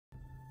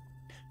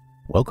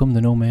Welcome to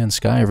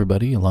NoMansSky,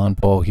 everybody.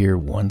 ElanPaul here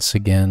once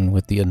again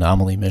with the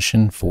Anomaly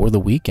mission for the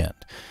weekend.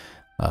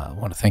 I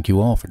want to thank you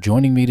all for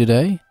joining me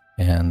today,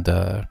 and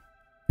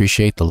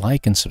appreciate the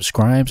like and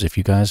subscribes if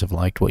you guys have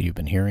liked what you've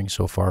been hearing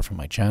so far from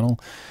my channel.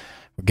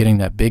 We're getting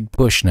that big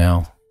push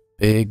now.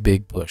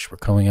 Big push. We're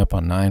coming up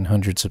on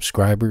 900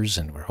 subscribers,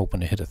 and we're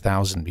hoping to hit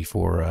 1,000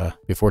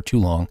 before too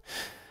long.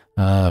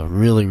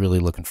 Really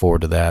looking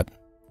forward to that.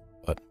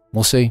 But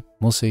we'll see.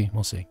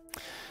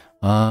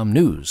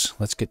 News.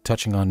 Let's get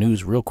touching on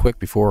news real quick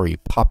before we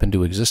pop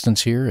into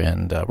existence here.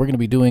 And we're going to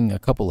be doing a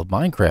couple of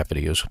Minecraft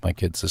videos with my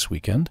kids this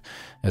weekend,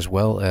 as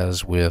well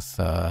as with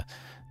the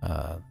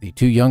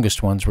two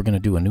youngest ones. We're going to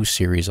do a new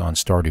series on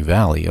Stardew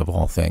Valley, of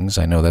all things.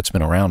 I know that's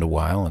been around a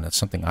while, and it's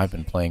something I've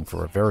been playing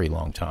for a very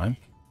long time.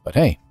 But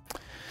hey,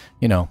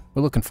 you know,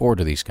 we're looking forward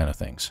to these kind of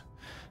things.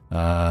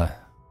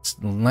 It's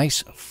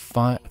nice,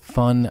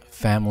 fun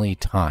family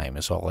time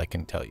is all I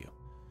can tell you.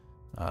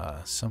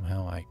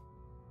 Somehow I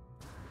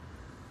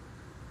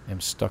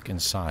am stuck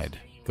inside.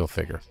 Go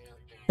figure.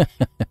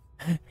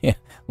 Yeah,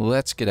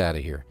 let's get out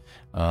of here.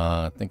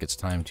 I think it's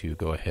time to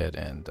go ahead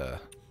and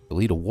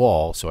delete a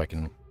wall so I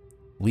can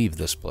leave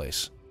this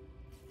place.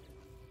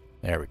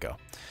 There we go.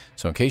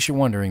 So in case you're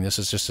wondering, this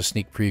is just a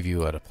sneak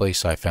preview at a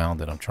place I found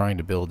that I'm trying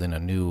to build in a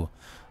new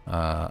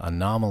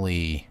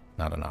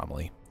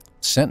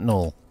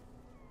Sentinel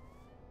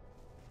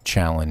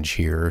challenge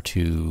here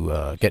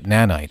to get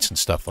nanites and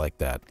stuff like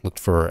that. Looked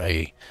for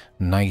a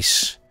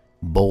nice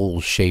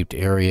bowl-shaped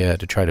area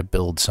to try to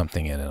build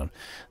something in it.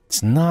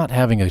 It's not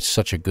having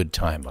such a good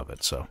time of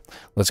it, so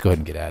let's go ahead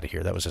and get out of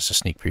here. That was just a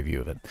sneak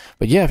preview of it.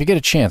 But yeah, if you get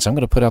a chance, I'm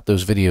going to put out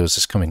those videos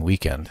this coming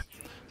weekend,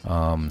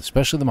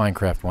 especially the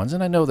Minecraft ones.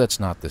 And I know that's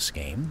not this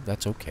game.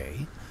 That's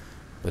okay.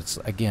 But it's,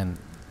 again,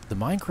 the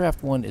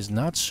Minecraft one is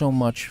not so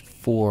much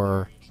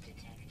for...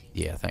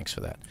 Yeah, thanks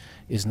for that.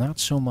 Is not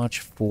so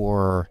much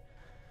for...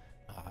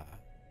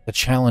 the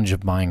challenge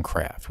of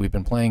Minecraft. I've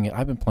been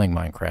playing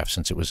Minecraft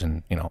since it was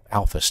in,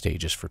 alpha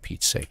stages, for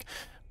Pete's sake.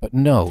 But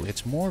no,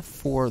 it's more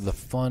for the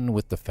fun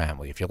with the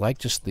family. If you like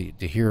just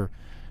to hear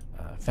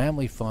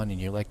family fun, and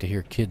you like to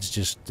hear kids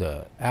just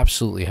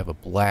absolutely have a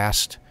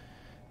blast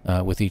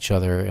with each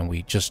other, and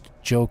we just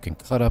joke and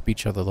cut up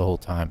each other the whole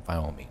time, by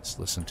all means,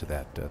 listen to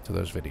that, to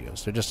those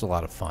videos. They're just a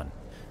lot of fun.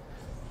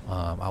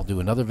 I'll do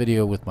another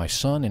video with my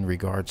son in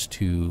regards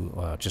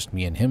to just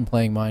me and him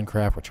playing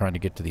Minecraft. We're trying to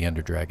get to the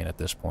Ender Dragon at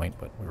this point,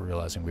 but we're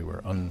realizing we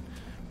were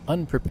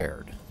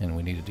unprepared, and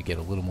we needed to get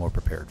a little more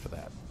prepared for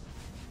that.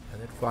 And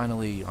then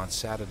finally, on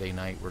Saturday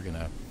night, we're going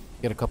to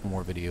get a couple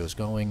more videos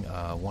going.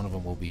 One of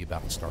them will be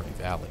about Stardew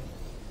Valley.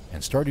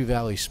 And Stardew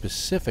Valley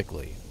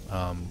specifically,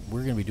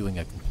 we're going to be doing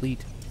a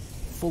complete,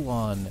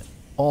 full-on,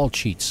 all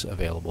cheats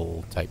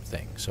available type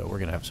thing. So we're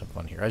going to have some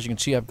fun here. As you can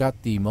see, I've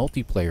got the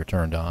multiplayer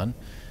turned on.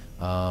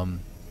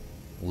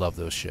 Love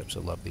those ships. I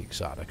love the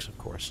exotics, of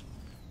course.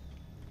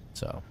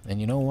 So, and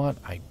you know what?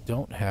 I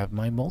don't have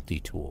my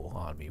multi-tool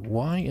on me.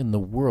 Why in the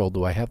world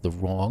do I have the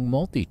wrong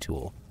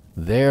multi-tool?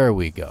 There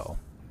we go.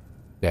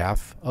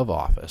 Staff of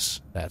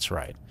Office. That's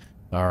right.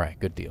 All right,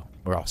 good deal.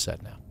 We're all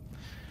set now.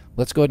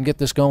 Let's go ahead and get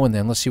this going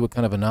then. Let's see what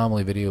kind of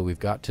anomaly video we've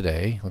got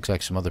today. Looks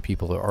like some other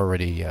people are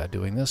already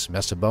doing this.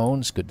 Mess of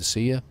Bones, good to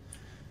see you.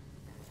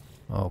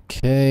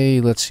 Okay,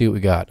 let's see what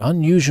we got.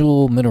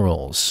 Unusual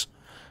minerals.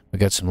 We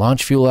got some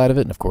launch fuel out of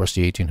it, and of course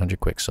the 1800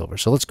 Quicksilver.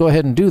 So let's go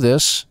ahead and do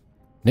this.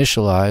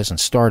 Initialize and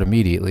start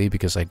immediately,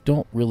 because I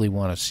don't really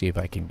want to see if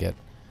I can get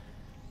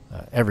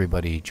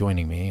everybody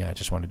joining me. I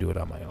just want to do it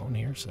on my own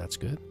here, so that's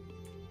good.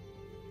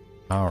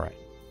 All right.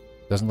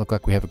 Doesn't look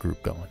like we have a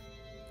group going.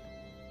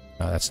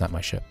 No, that's not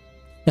my ship.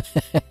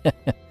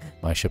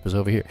 My ship is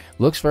over here.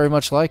 Looks very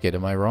much like it.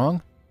 Am I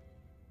wrong?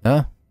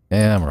 Huh?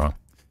 Yeah, I'm wrong.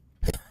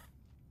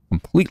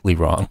 Completely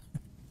wrong.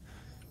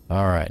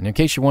 All right, and in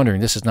case you're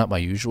wondering, this is not my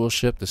usual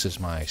ship. This is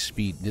my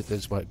speed. This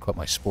is what I call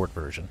my sport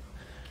version.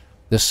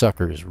 This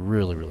sucker is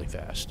really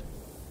fast.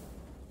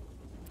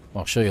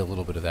 I'll show you a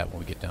little bit of that when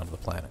we get down to the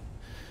planet.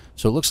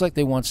 So it looks like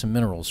they want some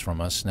minerals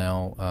from us.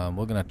 Now,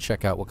 we're going to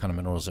check out what kind of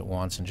minerals it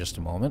wants in just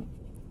a moment.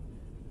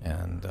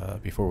 And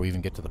before we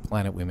even get to the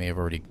planet, we may have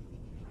already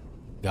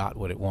got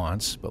what it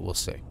wants, but we'll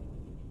see.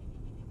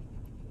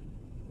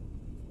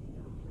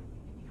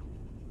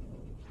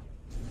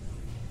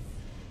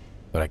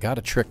 But I got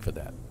a trick for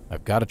that.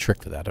 I've got a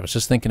trick for that. I was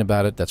just thinking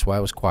about it. That's why I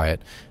was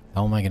quiet.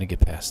 How am I going to get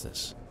past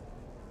this?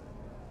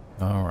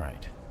 All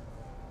right.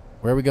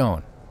 Where are we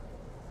going?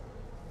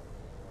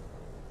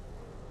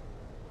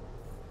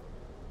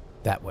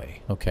 That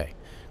way. Okay.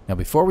 Now,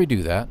 before we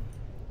do that,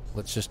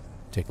 let's just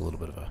take a little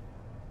bit of a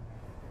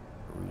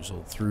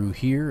perusal through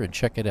here and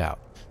check it out.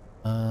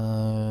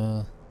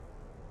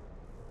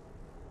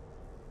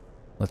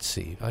 Let's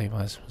see.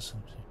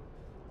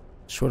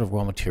 Short of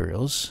raw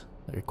materials,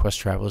 I request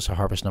travelers to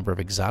harvest a number of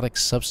exotic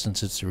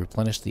substances to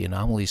replenish the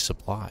Anomaly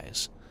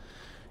supplies.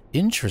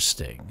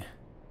 Interesting.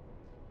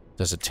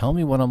 Does it tell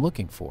me what I'm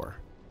looking for?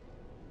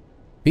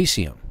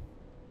 Fecium.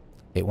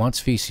 It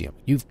wants Fecium.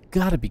 You've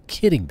got to be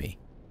kidding me.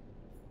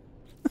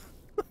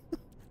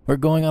 We're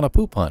going on a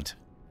poop hunt.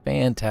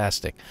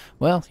 Fantastic.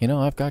 Well, you know,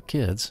 I've got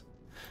kids.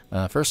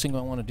 First thing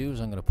I want to do is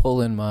I'm going to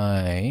pull in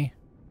my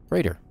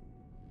freighter.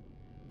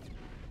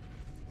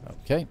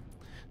 Okay.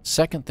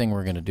 Second thing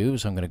we're going to do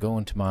is I'm going to go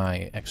into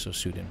my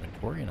exosuit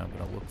inventory and I'm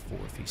going to look for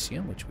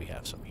Fecium, which we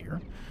have some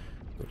here.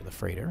 Go to the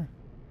freighter.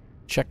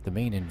 Check the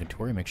main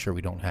inventory, make sure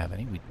we don't have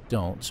any. We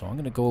don't, so I'm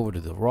going to go over to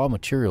the raw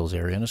materials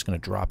area. I'm just going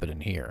to drop it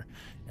in here.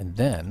 And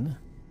then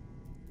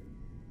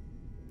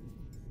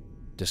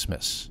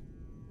dismiss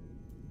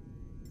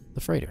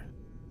the freighter.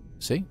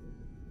 See?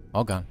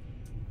 All gone.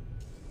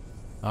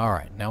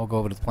 Alright, now we'll go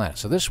over to the planet.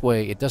 So this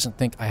way, it doesn't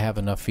think I have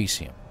enough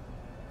Fecium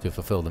to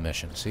fulfill the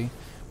mission, see?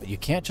 But you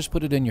can't just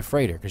put it in your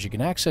freighter, because you can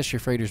access your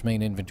freighter's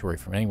main inventory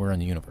from anywhere in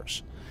the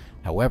universe.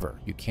 However,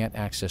 you can't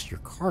access your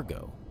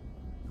cargo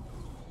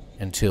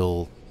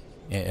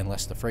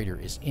unless the freighter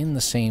is in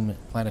the same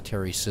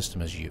planetary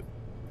system as you.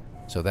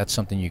 So that's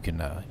something you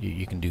can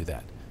you can do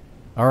that.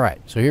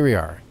 Alright, so here we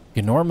are.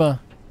 Ginorma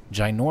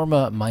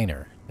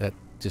Minor. That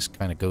just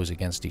kind of goes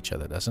against each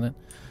other, doesn't it?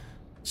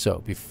 So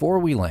before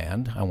we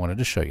land, I wanted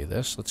to show you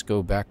this. Let's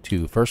go back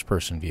to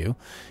first-person view.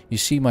 You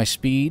see my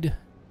speed?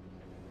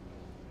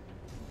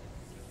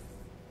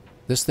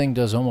 This thing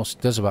does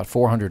about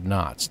 400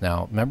 knots.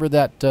 Now, remember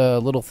that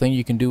little thing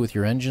you can do with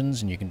your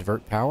engines and you can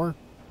divert power?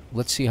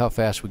 Let's see how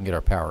fast we can get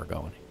our power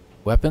going.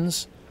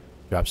 Weapons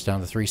drops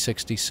down to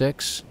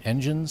 366.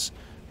 Engines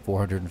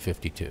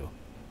 452.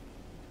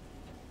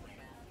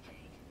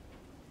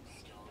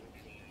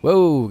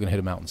 Whoa, we're gonna hit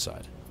a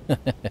mountainside.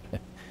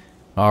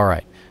 All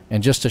right,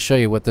 and just to show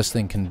you what this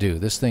thing can do,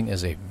 this thing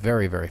is a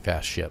very, very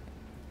fast ship.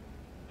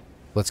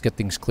 Let's get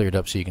things cleared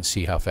up so you can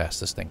see how fast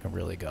this thing can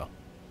really go.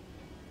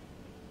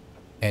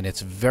 And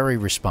it's very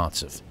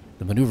responsive.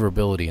 The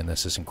maneuverability in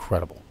this is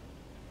incredible.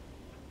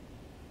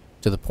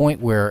 To the point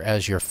where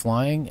as you're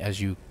flying, as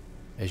you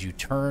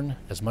turn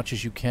as much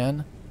as you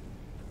can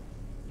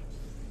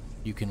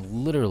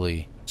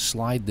literally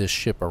slide this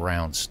ship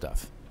around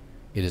stuff.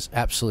 It is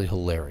absolutely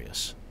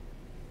hilarious.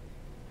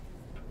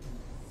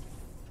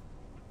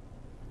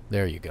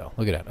 There you go.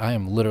 Look at that. I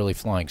am literally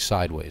flying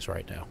sideways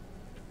right now.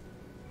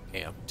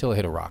 Yeah, until I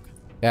hit a rock.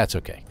 That's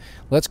okay.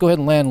 Let's go ahead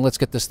and land and let's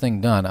get this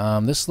thing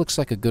done. This looks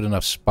like a good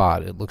enough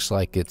spot. It looks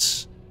like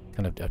it's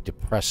kind of a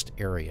depressed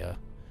area.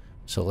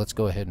 So let's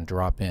go ahead and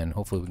drop in.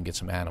 Hopefully we can get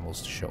some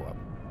animals to show up.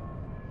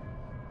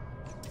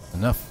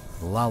 Enough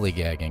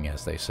lollygagging,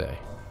 as they say.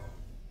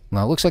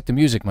 Now, it looks like the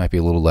music might be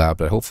a little loud,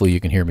 but hopefully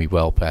you can hear me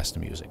well past the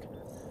music.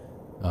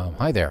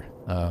 Hi there,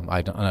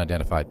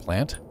 unidentified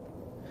plant.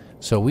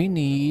 So we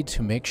need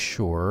to make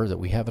sure that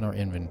we have in our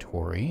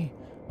inventory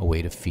a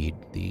way to feed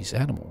these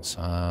animals.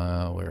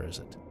 Where is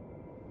it?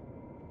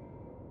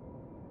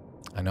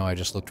 I know I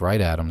just looked right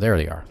at them. There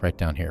they are, right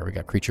down here. We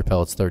got creature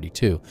pellets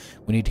 32.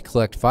 We need to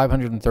collect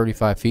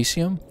 535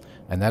 Fecium,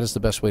 and that is the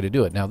best way to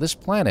do it. Now, this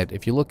planet,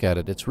 if you look at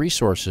it, its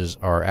resources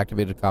are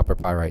activated copper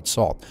pyrite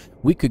salt.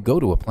 We could go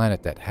to a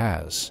planet that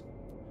has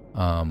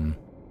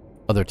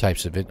other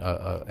types of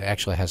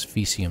actually has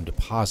Fecium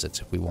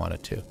deposits if we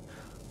wanted to.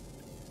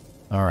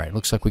 All right,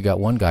 looks like we got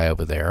one guy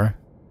over there.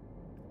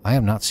 I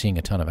am not seeing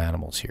a ton of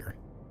animals here.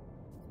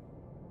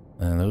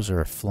 And those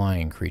are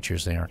flying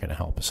creatures. They aren't going to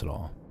help us at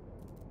all.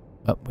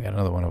 Oh, we got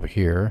another one over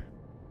here.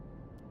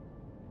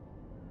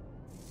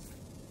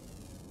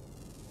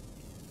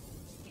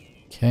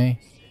 Okay.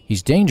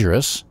 He's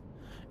dangerous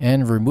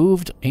and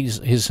removed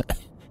his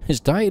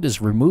diet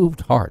is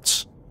removed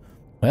hearts.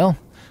 Well,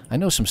 I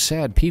know some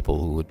sad people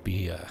who would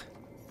be I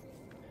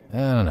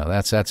don't know,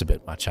 that's a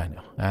bit much, I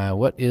know.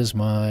 What is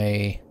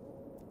my...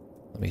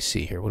 Let me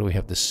see here. What do we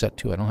have this set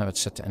to? I don't have it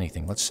set to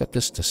anything. Let's set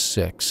this to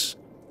 6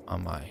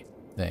 on my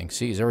thing.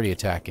 See, he's already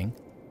attacking.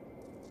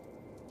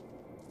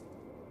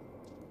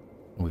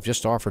 We've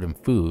just offered him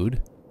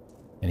food,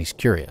 and he's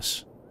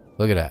curious.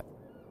 Look at that.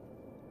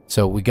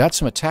 So we got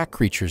some attack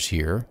creatures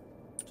here,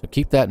 so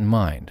keep that in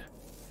mind.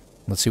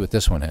 Let's see what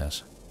this one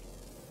has.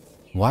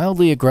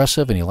 Wildly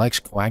aggressive, and he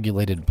likes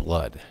coagulated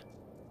blood.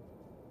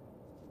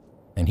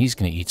 And he's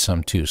going to eat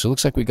some too. So it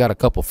looks like we got a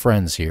couple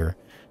friends here.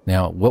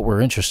 Now, what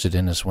we're interested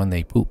in is when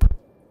they poop.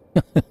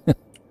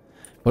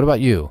 What about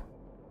you?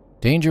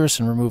 Dangerous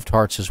and removed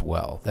hearts as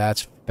well.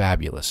 That's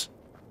fabulous.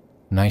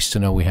 Nice to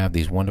know we have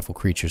these wonderful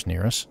creatures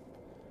near us.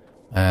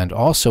 And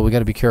also, we got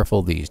to be careful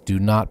of these. Do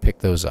not pick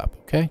those up,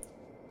 okay?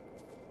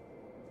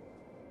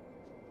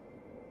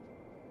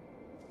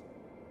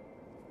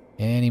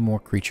 Any more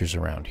creatures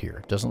around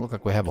here? Doesn't look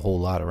like we have a whole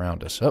lot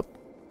around us. Oh,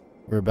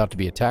 we're about to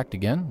be attacked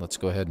again. Let's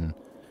go ahead and...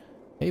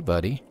 Hey,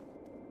 buddy.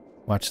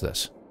 Watch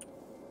this.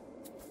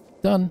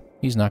 Done.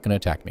 He's not going to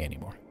attack me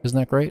anymore. Isn't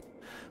that great?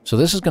 So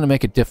this is going to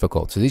make it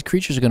difficult. So these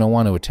creatures are going to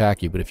want to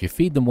attack you, but if you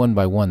feed them one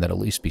by one, that'll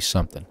at least be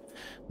something.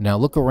 Now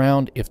look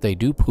around. If they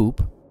do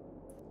poop,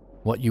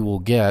 what you will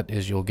get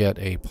is you'll get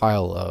a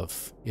pile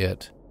of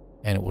it,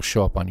 and it will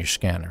show up on your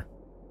scanner.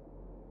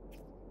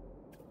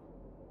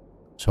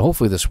 So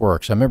hopefully this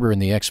works. I remember in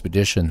the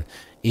expedition,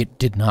 it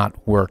did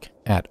not work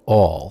at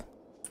all.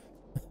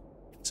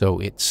 So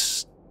it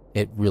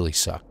really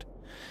sucked.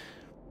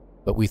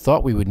 But we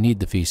thought we would need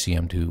the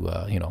Fecium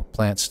to, you know,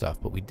 plant stuff,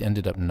 but we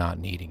ended up not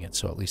needing it,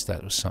 so at least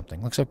that was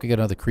something. Looks like we got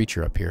another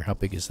creature up here. How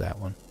big is that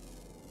one?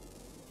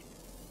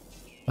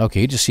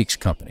 Okay, he just seeks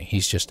company.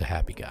 He's just a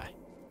happy guy.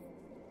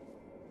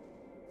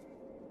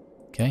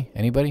 Okay,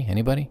 anybody?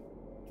 Anybody?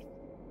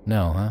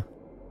 No, huh?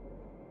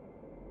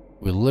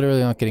 We're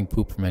literally not getting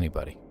poop from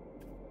anybody.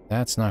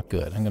 That's not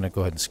good. I'm going to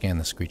go ahead and scan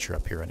this creature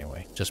up here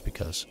anyway, just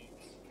because.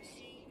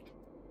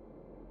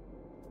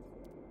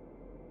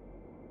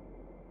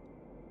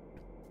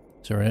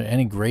 Is there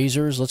any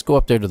grazers? Let's go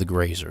up there to the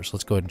grazers.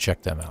 Let's go ahead and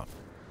check them out.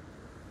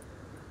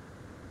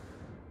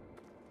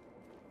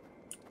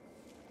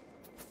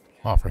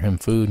 Offer him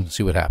food and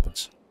see what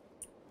happens.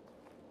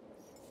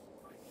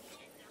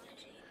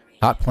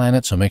 Hot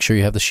planet, so make sure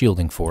you have the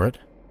shielding for it.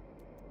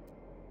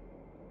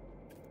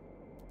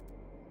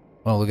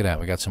 Oh, look at that.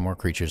 We got some more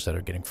creatures that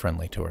are getting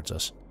friendly towards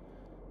us.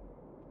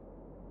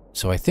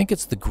 So I think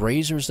it's the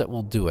grazers that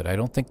will do it. I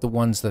don't think the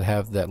ones that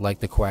have that, like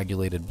the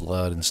coagulated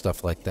blood and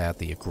stuff like that,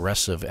 the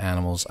aggressive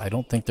animals, I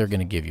don't think they're going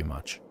to give you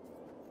much.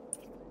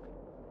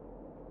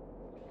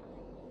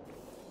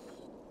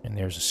 And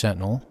there's a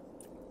sentinel.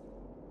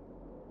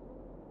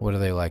 What are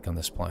they like on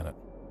this planet?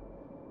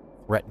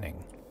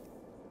 Threatening.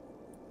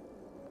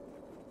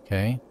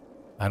 Okay.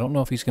 I don't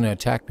know if he's going to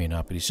attack me or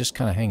not, but he's just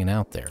kind of hanging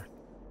out there.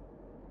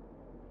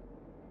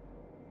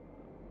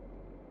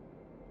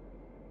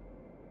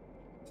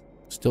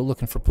 Still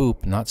looking for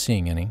poop, not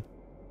seeing any.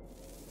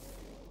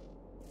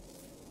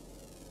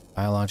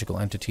 Biological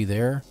entity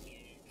there.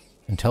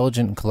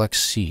 Intelligent and collects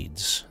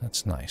seeds.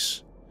 That's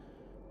nice.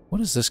 What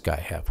does this guy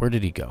have? Where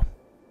did he go?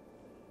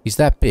 He's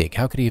that big.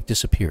 How could he have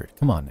disappeared?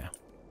 Come on now.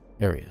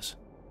 There he is.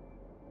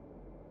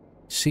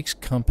 Seeks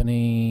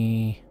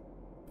company.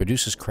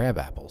 Produces crab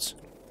apples.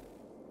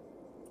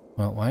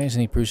 Well, why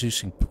isn't he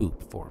producing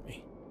poop for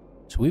me?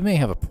 So we may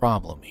have a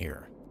problem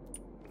here.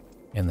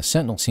 And the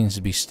sentinel seems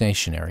to be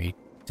stationary.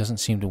 Doesn't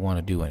seem to want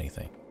to do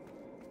anything.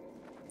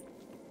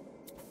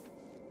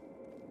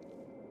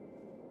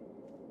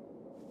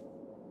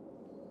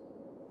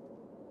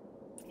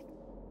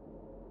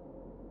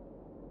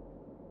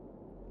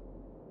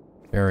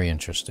 Very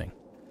interesting.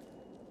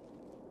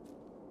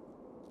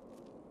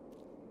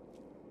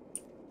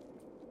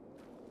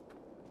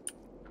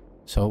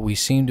 So we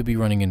seem to be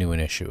running into an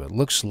issue. It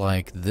looks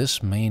like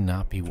this may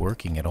not be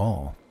working at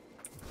all.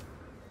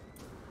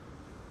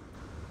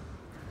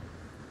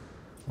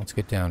 Let's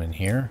get down in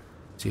here.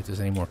 See if there's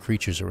any more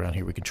creatures around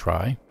here we can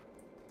try.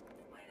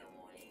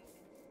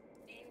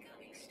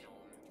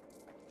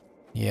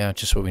 Yeah,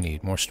 just what we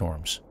need. More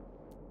storms.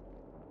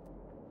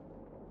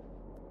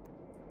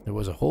 There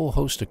was a whole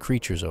host of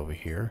creatures over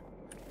here.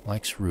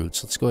 Likes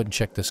roots. Let's go ahead and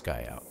check this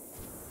guy out.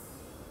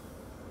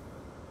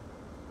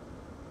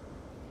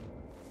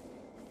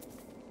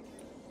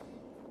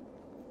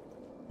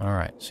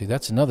 Alright, see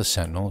that's another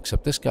sentinel,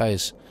 except this guy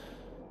is...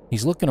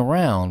 He's looking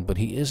around, but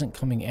he isn't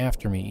coming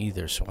after me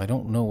either, so I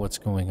don't know what's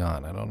going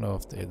on. I don't know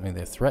if they, I mean,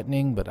 they're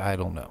threatening, but I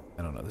don't know.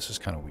 I don't know. This is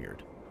kind of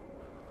weird.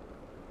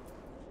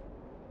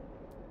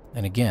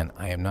 And again,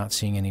 I am not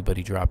seeing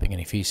anybody dropping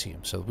any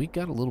Fecium, so we've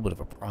got a little bit of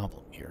a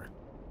problem here.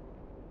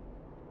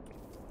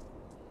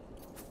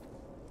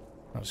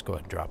 I'll just go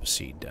ahead and drop a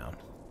seed down.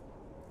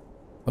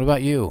 What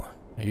about you?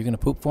 Are you going to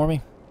poop for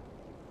me?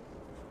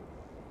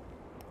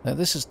 Now,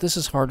 this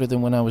is harder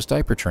than when I was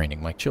diaper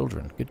training my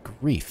children. Good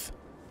grief.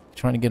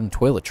 Trying to get them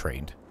toilet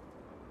trained.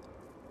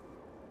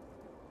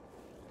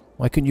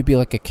 Why couldn't you be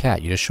like a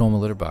cat? You just show them a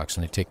litter box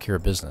and they take care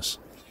of business.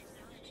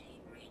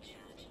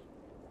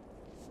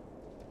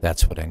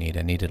 That's what I need.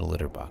 I needed a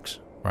litter box,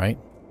 right?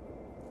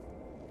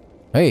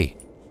 Hey!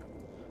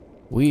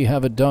 We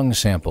have a dung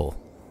sample.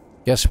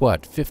 Guess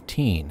what?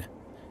 15.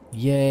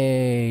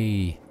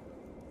 Yay!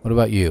 What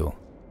about you?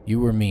 You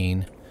were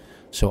mean.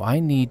 So I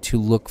need to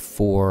look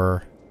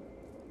for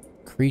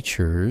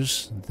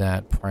creatures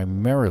that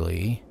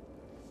primarily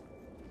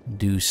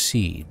do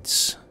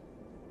seeds.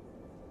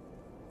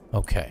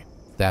 Okay,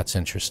 that's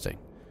interesting.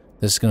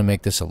 This is going to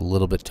make this a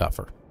little bit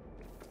tougher.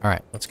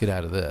 Alright, let's get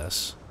out of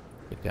this.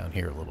 Get down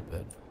here a little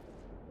bit.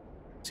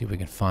 See if we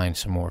can find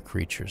some more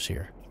creatures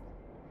here.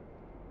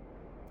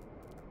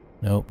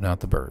 Nope, not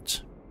the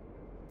birds.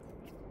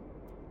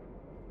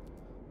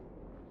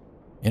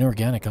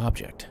 Inorganic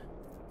object.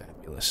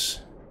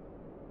 Fabulous.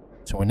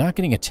 So we're not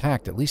getting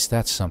attacked. At least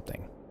that's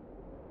something.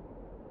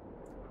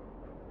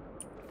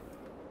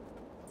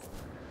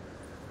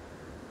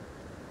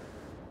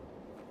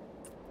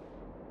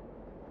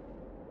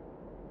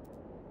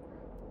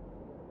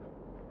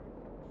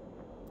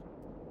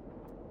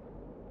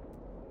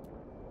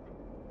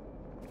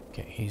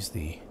 Okay, he's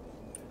the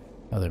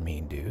other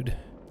mean dude.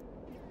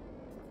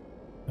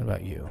 What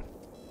about you?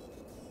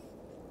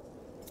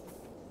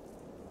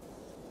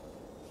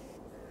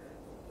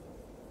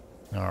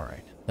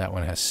 Alright, that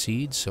one has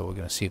seeds, so we're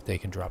going to see if they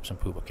can drop some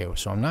poop. Okay,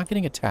 so I'm not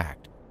getting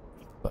attacked,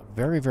 but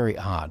very, very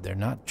odd. They're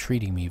not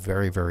treating me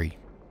very, very...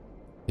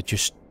 They're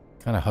just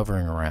kind of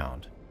hovering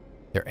around.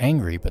 They're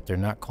angry, but they're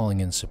not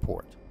calling in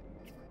support.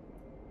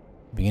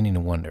 Beginning to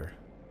wonder.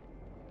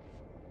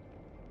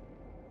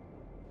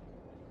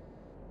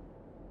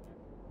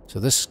 So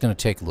this is going to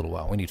take a little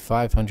while. We need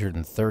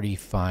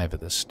 535 of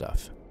this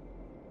stuff.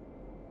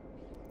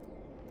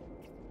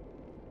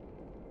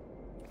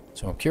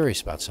 So I'm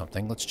curious about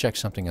something. Let's check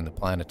something in the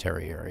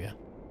planetary area.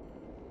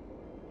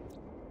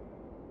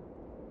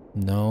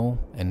 No,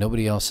 and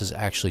nobody else has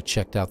actually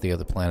checked out the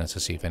other planets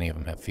to see if any of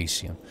them have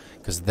Fecium.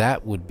 Because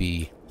that would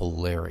be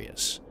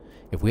hilarious.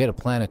 If we had a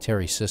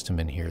planetary system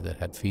in here that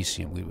had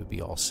Fecium, we would be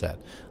all set.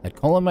 I'd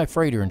call in my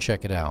freighter and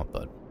check it out,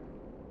 but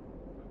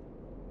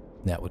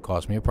that would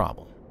cause me a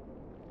problem.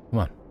 Come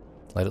on,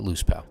 let it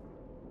loose, pal.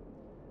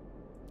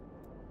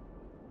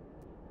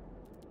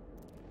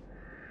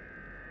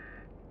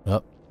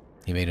 Oh,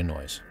 he made a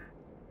noise.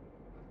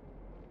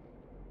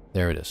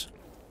 There it is.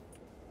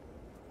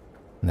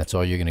 And that's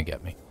all you're going to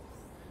get me.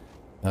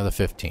 Another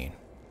 15.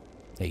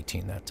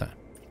 18 that time.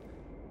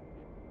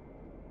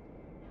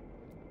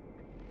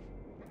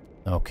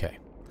 Okay.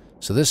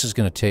 So this is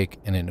going to take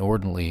an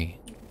inordinately,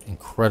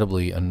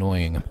 incredibly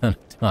annoying amount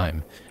of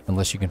time,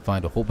 unless you can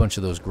find a whole bunch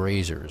of those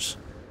grazers.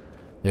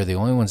 They're the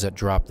only ones that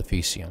drop the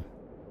Fecium.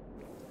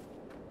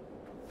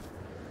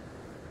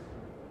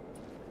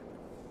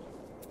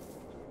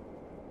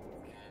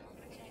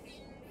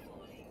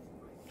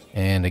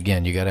 And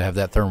again, you got to have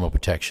that thermal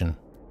protection,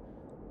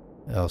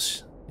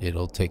 else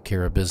it'll take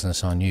care of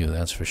business on you,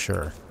 that's for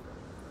sure.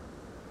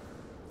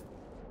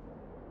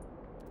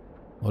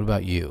 What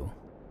about you?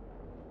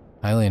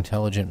 Highly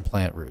intelligent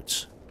plant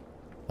roots.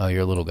 Oh,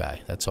 you're a little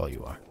guy. That's all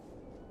you are.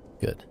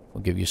 Good.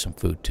 We'll give you some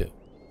food too.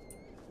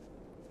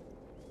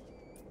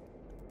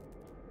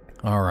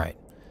 Alright.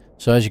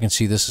 So as you can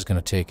see, this is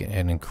going to take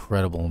an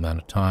incredible amount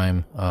of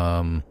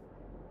time.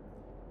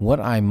 What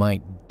I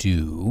might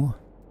do...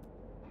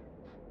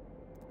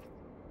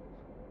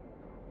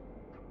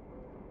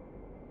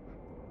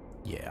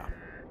 Yeah.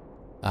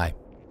 Hi.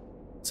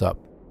 What's up?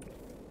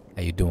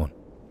 How you doing?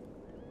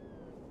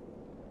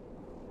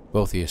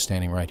 Both of you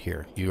standing right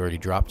here. You already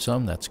dropped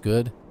some. That's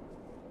good.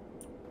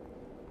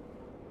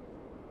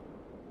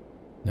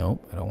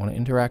 Nope, I don't want to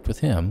interact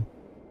with him.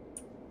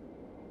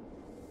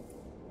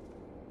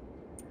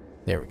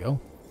 There we go.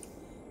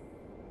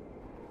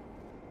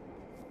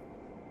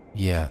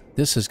 Yeah,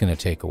 this is going to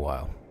take a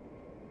while.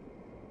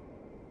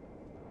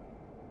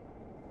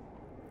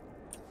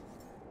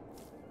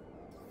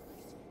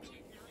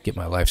 Get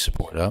my life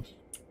support up.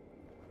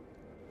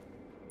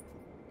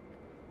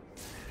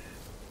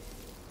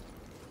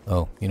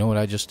 Oh, you know what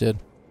I just did?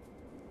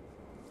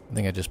 I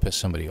think I just pissed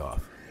somebody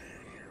off.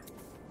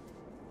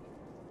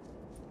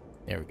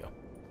 There we go.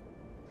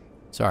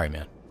 Sorry,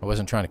 man. I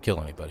wasn't trying to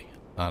kill anybody,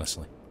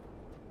 honestly.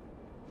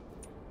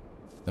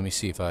 Let me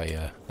see if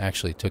I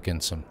actually took in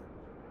some...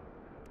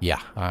 Yeah,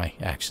 I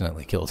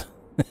accidentally killed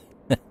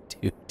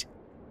dude.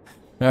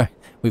 Alright,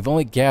 we've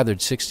only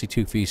gathered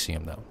 62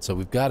 Fecium, though, so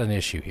we've got an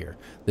issue here.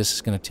 This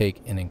is going to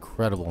take an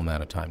incredible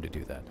amount of time to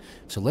do that.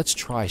 So let's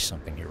try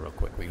something here real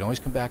quick. We can always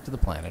come back to the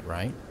planet,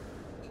 right?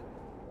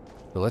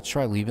 So let's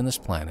try leaving this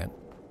planet.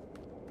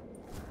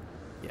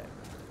 Yeah,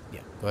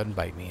 go ahead and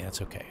bite me.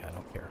 That's okay, I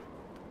don't care.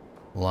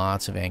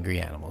 Lots of angry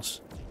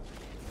animals.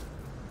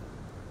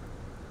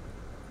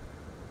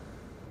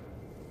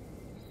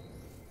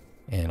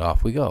 And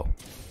off we go.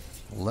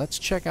 Let's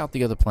check out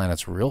the other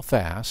planets real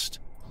fast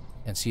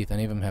and see if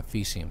any of them have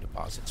Fecium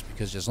deposits.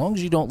 Because as long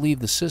as you don't leave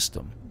the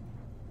system,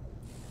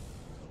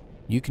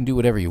 you can do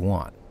whatever you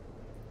want.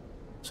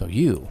 So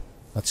you,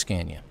 let's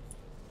scan you.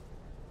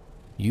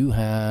 You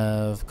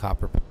have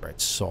copper pyrite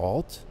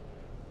salt.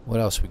 What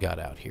else we got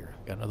out here?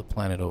 Got another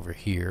planet over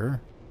here.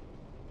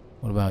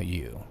 What about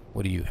you?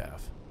 What do you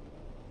have?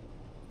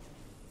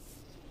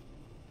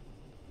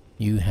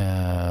 You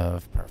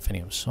have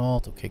paraffinium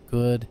salt. Okay,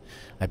 good.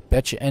 I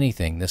bet you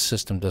anything this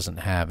system doesn't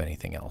have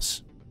anything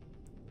else.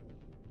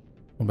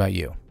 What about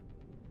you?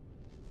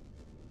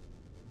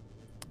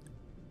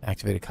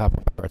 Activated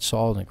copper pyrite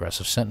salt and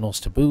aggressive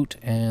sentinels to boot.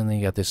 And then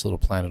you got this little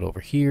planet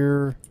over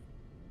here.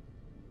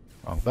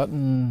 Wrong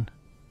button.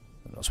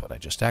 Who knows what I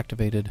just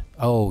activated?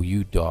 Oh,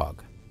 you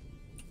dog.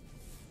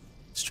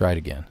 Let's try it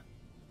again.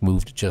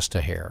 Moved just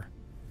a hair.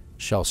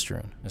 Shell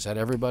strewn. Is that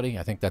everybody?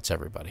 I think that's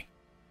everybody.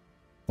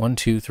 1,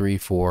 2, 3,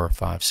 4,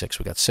 5, 6.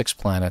 We got 6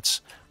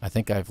 planets. I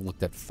think I've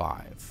looked at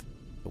 5.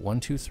 So 1,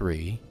 2,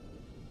 3.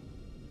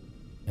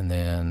 And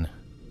then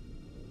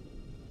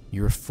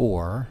you're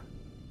 4.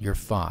 You're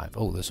 5.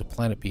 Oh, there's a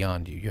planet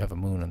beyond you. You have a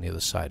moon on the other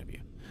side of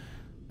you.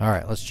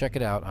 Alright, let's check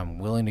it out. I'm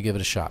willing to give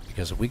it a shot,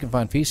 because if we can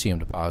find Fecium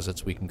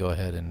deposits, we can go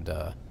ahead and,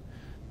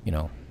 you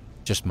know,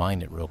 just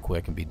mine it real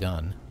quick and be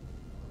done.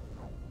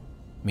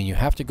 I mean, you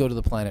have to go to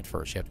the planet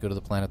first. You have to go to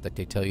the planet that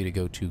they tell you to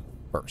go to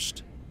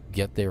first.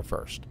 Get there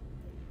first.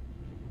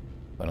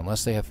 But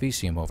unless they have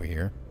Fecium over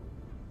here,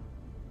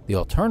 the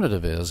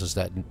alternative is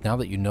that now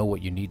that you know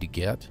what you need to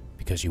get,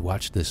 because you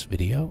watched this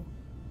video...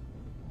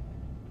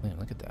 Man,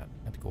 look at that.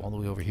 I have to go all the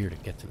way over here to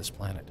get to this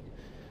planet.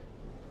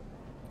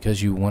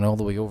 Because you went all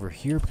the way over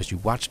here, because you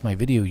watched my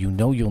video, you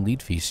know you'll need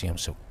Fecium,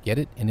 so get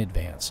it in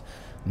advance.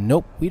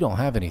 Nope, we don't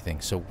have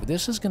anything, so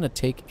this is going to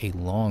take a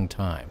long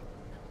time.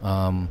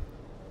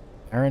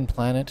 Barren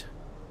planet.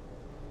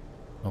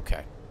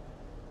 Okay.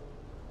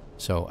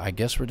 So I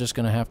guess we're just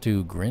going to have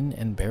to grin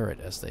and bear it,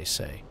 as they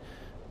say.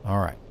 All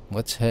right,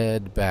 let's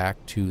head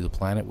back to the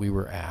planet we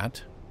were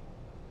at.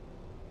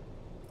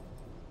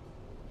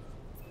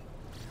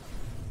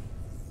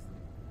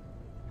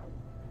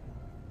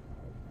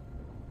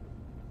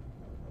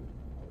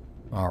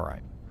 All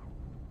right.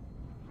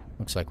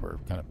 Looks like we're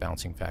kind of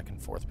bouncing back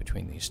and forth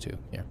between these two.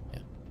 Yeah.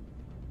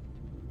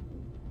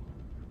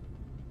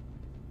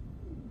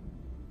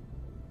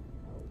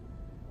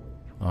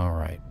 All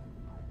right.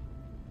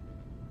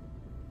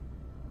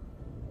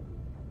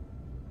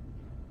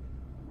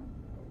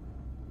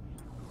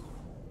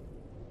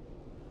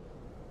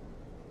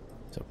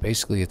 So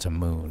basically it's a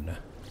moon.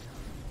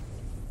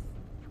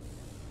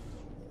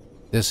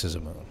 This is a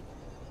moon.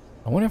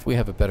 I wonder if we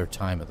have a better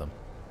time of them.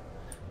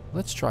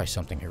 Let's try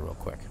something here real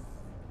quick.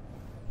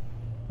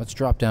 Let's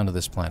drop down to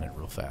this planet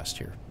real fast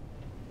here.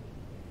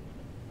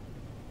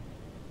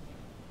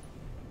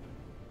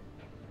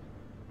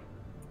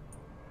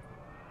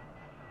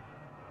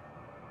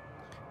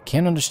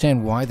 Can't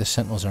understand why the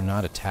Sentinels are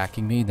not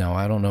attacking me. Now,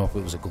 I don't know if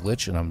it was a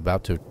glitch and I'm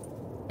about to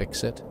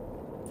fix it.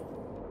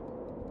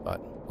 But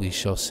we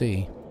shall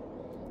see.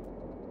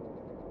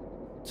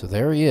 So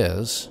there he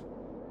is.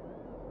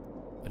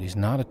 But he's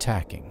not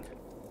attacking.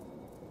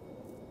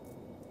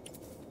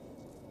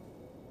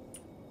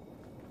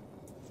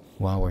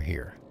 While we're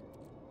here.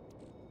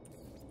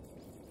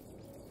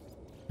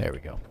 There we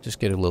go. Just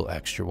get a little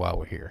extra while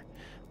we're here.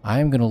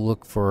 I'm going to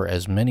look for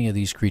as many of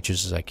these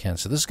creatures as I can.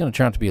 So this is going to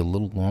turn out to be a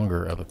little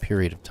longer of a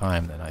period of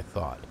time than I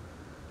thought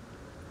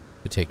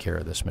to take care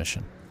of this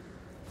mission.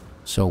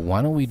 So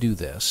why don't we do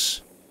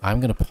this?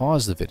 I'm going to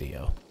pause the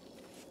video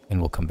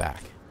and we'll come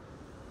back.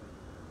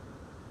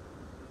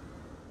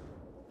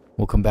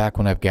 We'll come back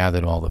when I've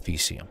gathered all the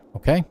Fecium.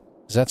 Okay?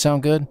 Does that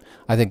sound good?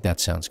 I think that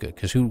sounds good,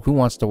 because who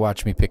wants to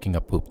watch me picking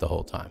up poop the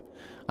whole time?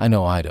 I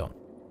know I don't.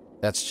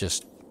 That's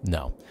just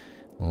no.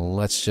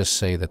 Let's just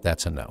say that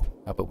that's a no.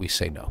 How about we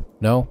say no?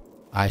 No?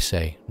 I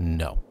say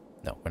no.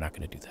 No, we're not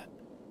going to do that.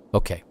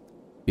 Okay.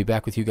 Be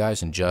back with you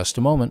guys in just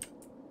a moment.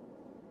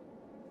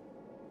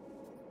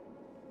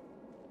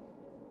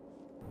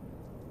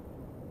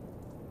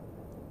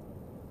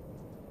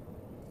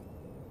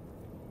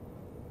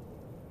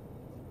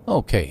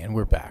 Okay, and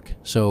we're back.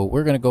 So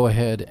we're going to go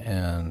ahead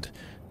and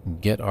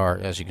get our,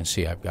 as you can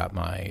see, I've got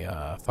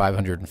my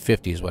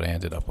 550 is what I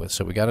ended up with.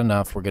 So we got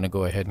enough. We're going to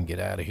go ahead and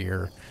get out of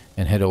here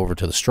and head over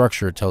to the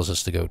structure it tells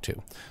us to go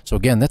to. So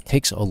again, that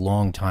takes a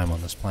long time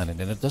on this planet,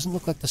 and it doesn't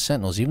look like the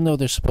Sentinels, even though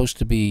they're supposed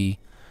to be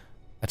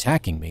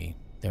attacking me,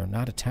 they're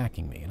not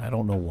attacking me, and I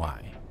don't know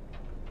why.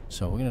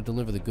 So we're going to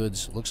deliver the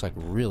goods. It looks like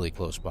really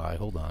close by.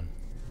 Hold on.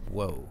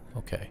 Whoa,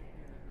 okay.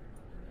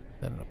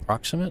 Is that an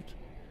approximate?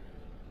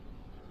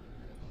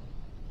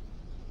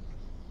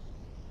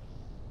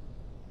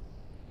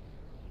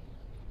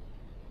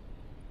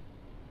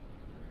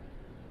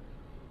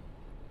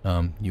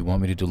 You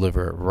want me to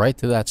deliver it right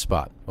to that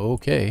spot.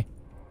 Okay.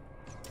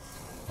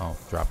 I'll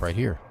drop right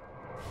here.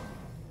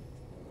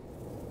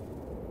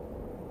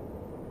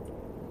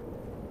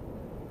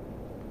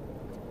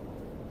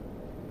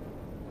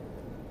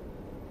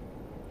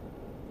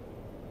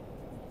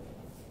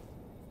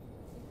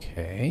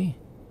 Okay.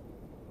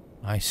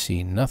 I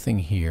see nothing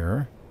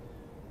here.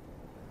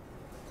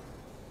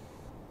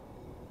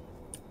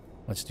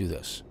 Let's do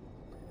this.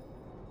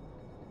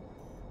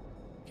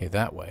 Okay,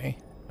 that way.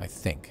 I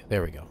think.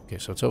 There we go. Okay,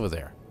 so it's over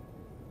there.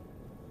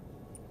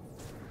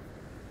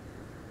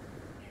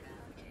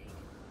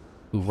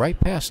 Ooh, right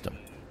past him.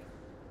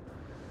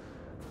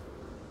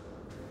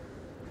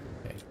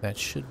 Okay, that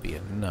should be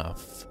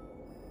enough.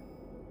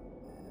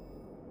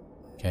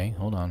 Okay,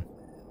 hold on.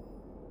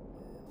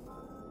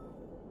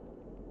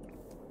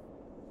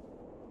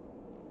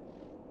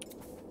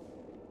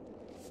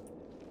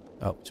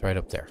 Oh, it's right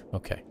up there.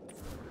 Okay.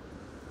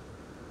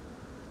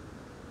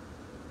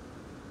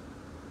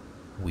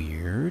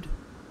 Weird.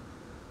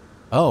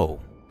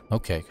 Oh,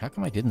 okay. How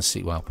come I didn't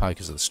see? Well, probably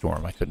because of the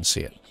storm. I couldn't see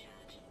it.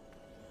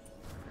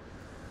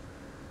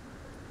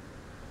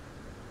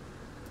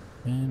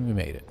 And we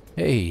made it.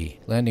 Hey,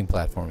 landing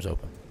platform's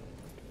open.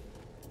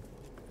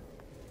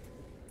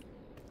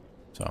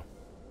 So,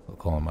 we'll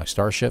call on my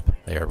starship.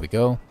 There we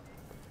go.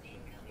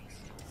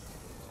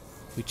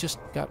 We just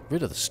got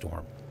rid of the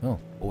storm. Oh,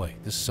 boy.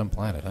 This is some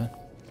planet, huh?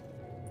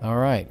 All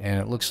right, and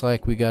it looks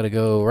like we got to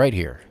go right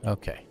here.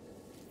 Okay.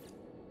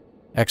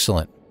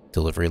 Excellent.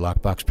 Delivery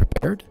lockbox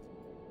prepared.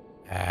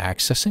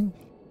 Accessing.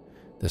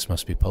 This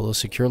must be Polo's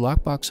secure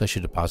lockbox. I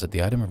should deposit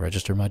the item and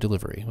register my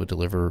delivery. We'll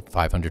deliver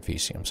 500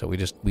 Fecium. So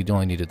we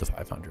only needed the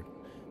 500.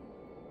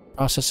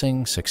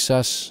 Processing.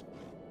 Success.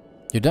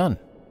 You're done.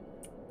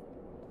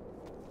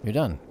 You're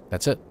done.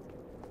 That's it.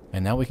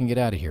 And now we can get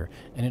out of here.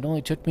 And it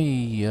only took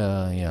me,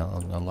 yeah,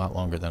 a lot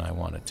longer than I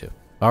wanted to.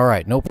 All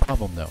right, no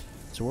problem, though.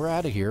 So we're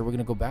out of here. We're going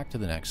to go back to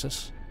the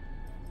Nexus.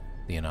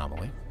 The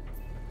Anomaly.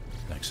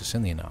 Nexus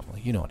and the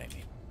Anomaly. You know what I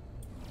mean.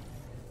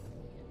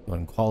 Go ahead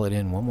and call it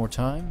in one more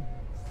time.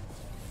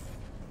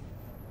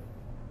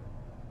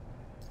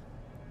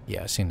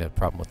 Yeah, I seem to have a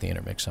problem with the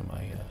intermix on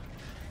my...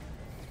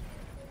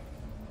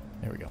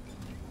 There we go.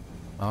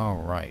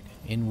 Alright,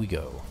 in we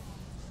go.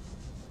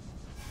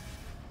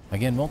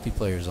 Again,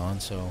 multiplayer's on,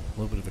 so a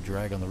little bit of a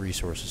drag on the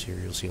resources here.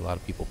 You'll see a lot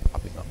of people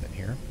popping up in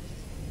here.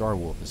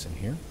 Darwolf is in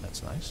here.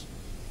 That's nice.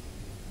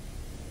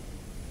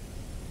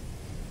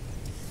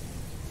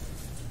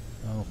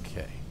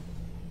 Okay.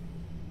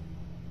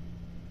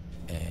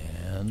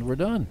 And we're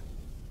done.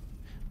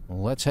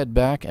 Let's head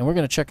back, and we're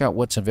going to check out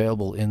what's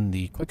available in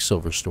the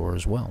Quicksilver store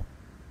as well.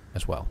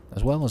 As well.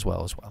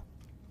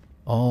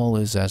 All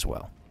is as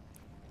well.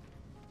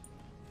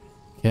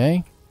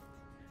 Okay.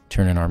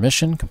 Turn in our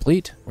mission.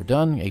 Complete. We're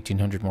done.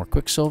 1,800 more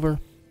Quicksilver.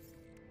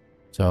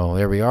 So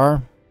there we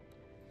are.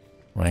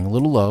 Running a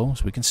little low,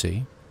 as we can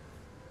see.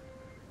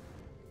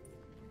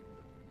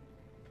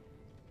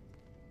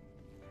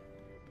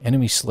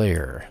 Enemy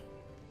Slayer.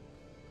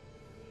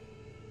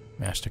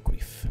 Master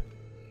Queef.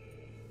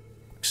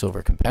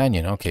 Quicksilver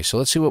Companion. Okay, so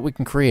let's see what we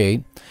can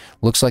create.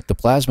 Looks like the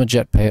Plasma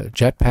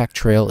Jetpack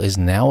Trail is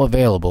now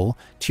available.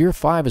 Tier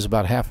 5 is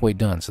about halfway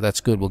done, so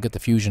that's good. We'll get the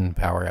fusion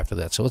power after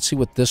that. So let's see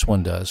what this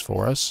one does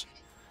for us.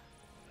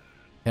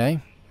 Okay.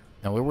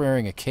 Now we're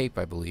wearing a cape,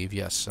 I believe.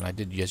 Yes, and I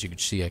did, as you can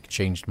see, I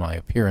changed my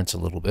appearance a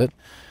little bit.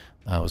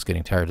 I was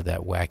getting tired of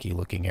that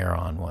wacky-looking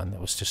Aeron one.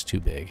 That was just too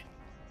big.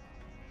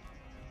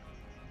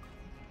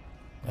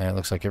 And it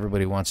looks like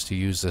everybody wants to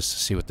use this to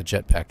see what the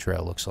jetpack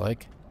trail looks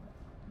like.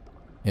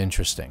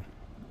 Interesting.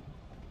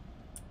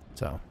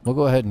 So, we'll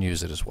go ahead and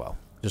use it as well.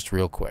 Just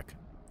real quick.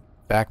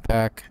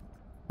 Backpack.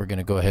 We're going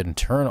to go ahead and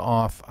turn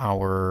off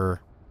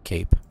our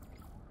cape.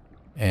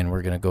 And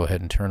we're going to go ahead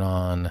and turn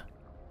on...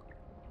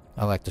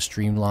 I like the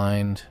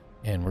streamlined.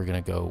 And we're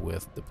going to go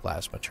with the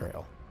plasma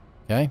trail.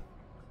 Okay?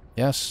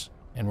 Yes.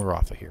 And we're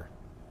off of here.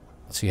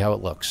 Let's see how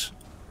it looks.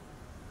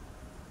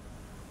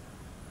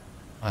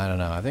 I don't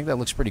know. I think that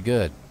looks pretty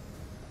good.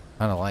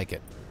 Kind of like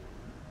it.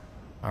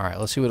 Alright,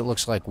 let's see what it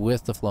looks like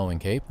with the flowing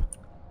cape.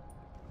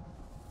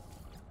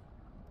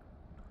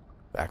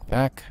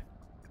 Backpack.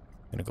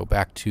 I'm going to go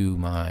back to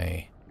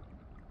my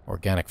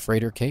organic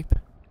freighter cape.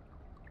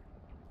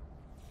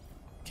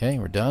 Okay,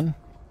 we're done.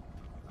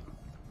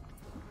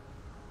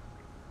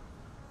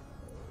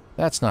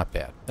 That's not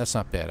bad. That's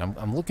not bad.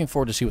 I'm looking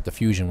forward to see what the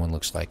fusion one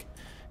looks like,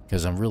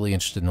 because I'm really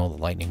interested in all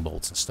the lightning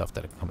bolts and stuff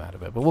that have come out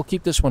of it. But we'll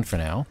keep this one for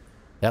now.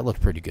 That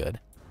looked pretty good.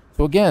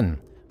 So again,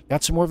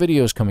 got some more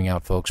videos coming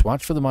out, folks.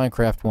 Watch for the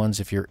Minecraft ones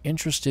if you're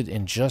interested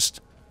in just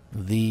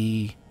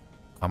the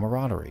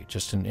camaraderie,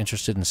 just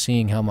interested in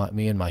seeing how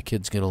me and my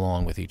kids get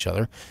along with each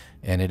other.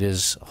 And it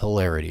is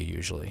hilarity,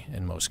 usually,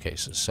 in most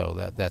cases.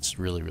 So that's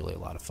really, really a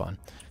lot of fun.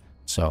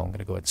 So I'm going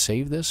to go ahead and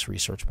save this.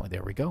 Research point.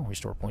 There we go.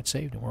 Restore point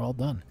saved, and we're all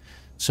done.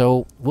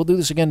 So we'll do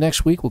this again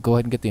next week. We'll go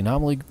ahead and get the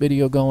Anomaly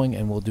video going,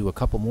 and we'll do a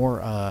couple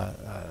more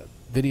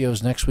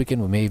videos next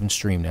weekend. We may even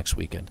stream next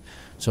weekend.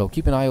 So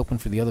keep an eye open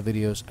for the other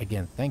videos.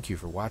 Again, thank you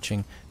for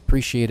watching.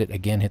 Appreciate it.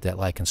 Again, hit that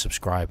like and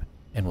subscribe,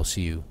 and we'll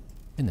see you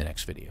in the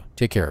next video.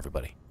 Take care,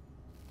 everybody.